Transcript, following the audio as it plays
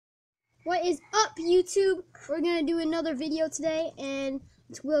What is up, YouTube? We're gonna do another video today, and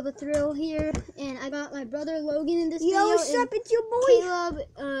it's Will the Thrill here, and I got my brother Logan in this video. Yo, what's up? It's your boy Caleb.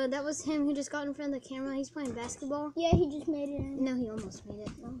 That was him who just got in front of the camera. He's playing basketball. Yeah, he just made it in. No, he almost made it.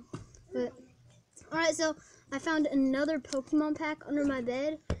 But alright, so I found another Pokemon pack under my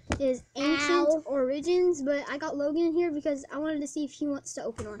bed. It is Ancient Origins, but I got Logan in here because I wanted to see if he wants to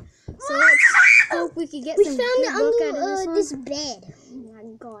open one. So let's hope we could get some good luck out of this one. This bed. Oh my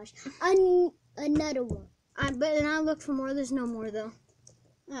gosh. Another one. But then I looked for more. There's no more though.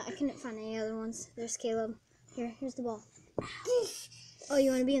 I couldn't find any other ones. There's Caleb. Here's the ball. Oh, you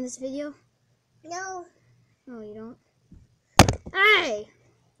want to be in this video? No. No, you don't. Hey!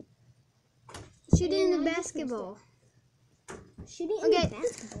 Shoot it in the basketball. Shoot it in the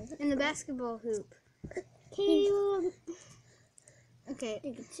basketball. In the basketball hoop. Caleb. Okay.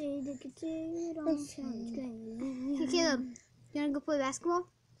 Hey, Hey, Caleb, you wanna go play basketball?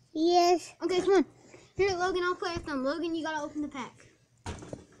 Yes. Okay, come on. Here, Logan, I'll play with them. Logan, you gotta open the pack.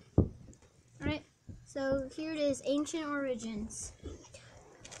 Alright, so here it is, Ancient Origins.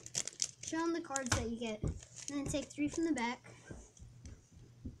 Show them the cards that you get. And then take 3 from the back.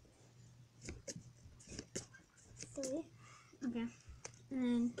 3. Okay. And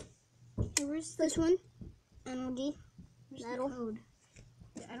then, hey, where's This one? Energy. the Metal. code?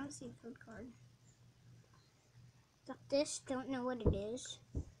 I don't see a code card. Got this. Don't know what it is.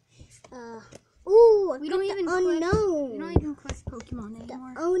 Ooh, We don't even collect Pokemon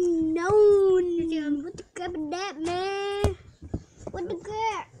anymore. Unknown. What the crap is that, man? What the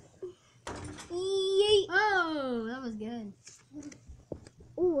crap? Yeet. Oh, that was good.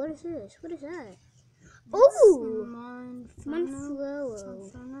 Ooh, what is this? What is that? Ooh, Monflower.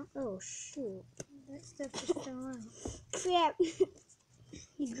 Monflower. Oh shoot! That stuff just fell out. Crap.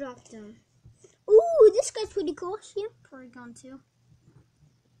 He dropped them. Ooh, this guy's pretty cool. Yeah. Porygon too.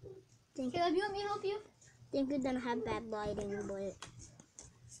 Think Caleb, you want me to help you? we're gonna have bad lighting, but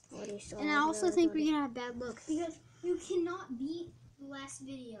what is And I also think we're gonna have bad luck because you cannot beat the last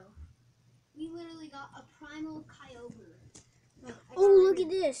video. We literally got a primal Kyogre. Oh, look at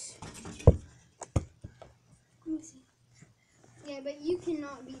this. Let me see. Yeah, but you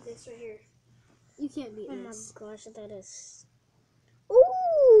cannot beat this right here. You can't beat this. Oh my gosh, that is.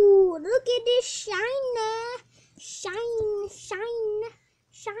 Ooh, look at this shine. Shine.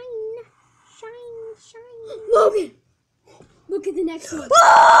 Logan! Look at the next one.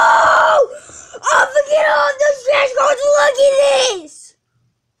 Oh! Oh, forget all those trash cards. Look at this.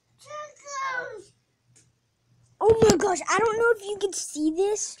 Oh my gosh, I don't know if you can see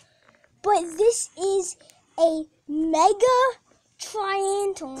this, but this is a Mega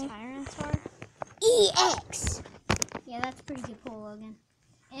Tyranitar. EX. Yeah, that's a pretty good pull, Logan.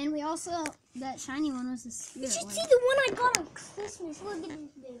 And we also, that shiny one was the You spirit should one. see the one I got on Christmas. Look at this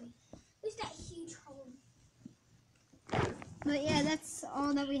baby. Look at that huge hole. But yeah, that's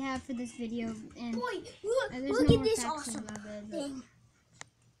all that we have for this video. And Boy, there's look no at more this packs in awesome my bed, but thing.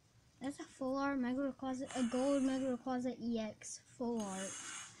 that's a full art Mega Closet, a gold Mega Closet EX full art.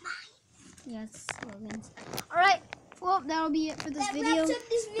 Yes, Logan's. Alright, well, that'll be it for this That video. wraps up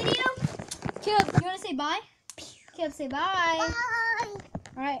this video. Caleb, you want to say bye? Caleb, say bye. Bye.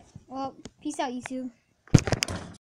 Alright, well, peace out, YouTube.